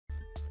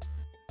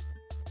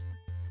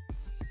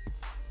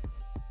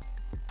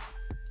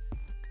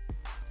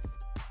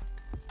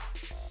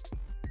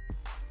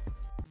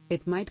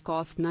It might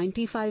cost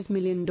 $95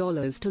 million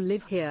to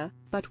live here,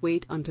 but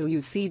wait until you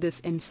see this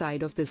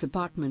inside of this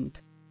apartment.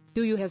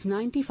 Do you have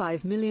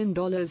 $95 million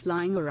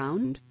lying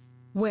around?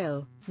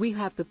 Well, we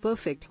have the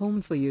perfect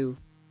home for you.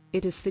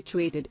 It is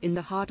situated in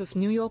the heart of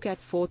New York at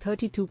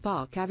 432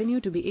 Park Avenue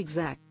to be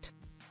exact.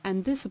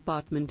 And this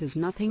apartment is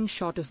nothing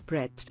short of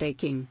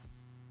breathtaking.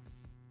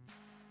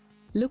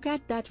 Look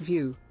at that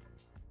view.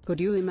 Could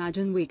you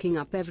imagine waking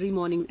up every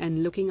morning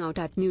and looking out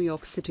at New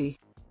York City?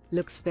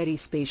 Looks very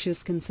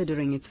spacious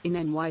considering it's in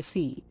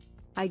NYC.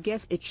 I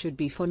guess it should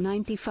be for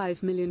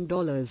 $95 million.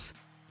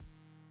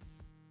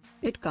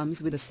 It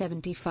comes with a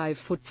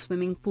 75-foot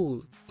swimming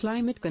pool,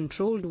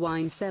 climate-controlled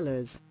wine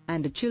cellars,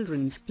 and a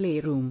children's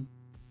playroom.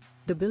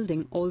 The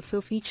building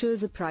also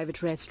features a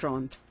private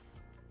restaurant.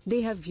 They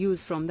have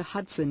views from the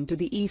Hudson to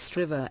the East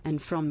River and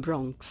from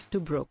Bronx to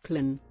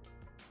Brooklyn.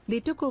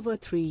 They took over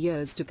 3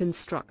 years to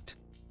construct.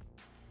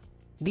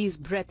 These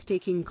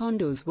breathtaking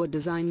condos were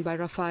designed by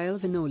Rafael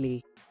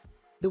Vinoli.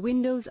 The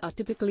windows are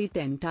typically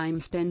 10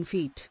 times 10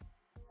 feet.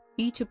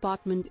 Each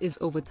apartment is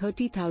over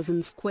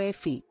 30,000 square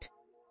feet.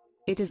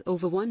 It is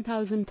over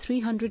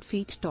 1,300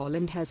 feet tall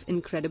and has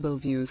incredible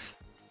views.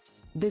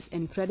 This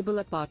incredible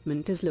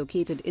apartment is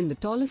located in the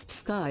tallest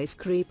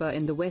skyscraper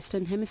in the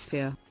Western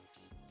Hemisphere.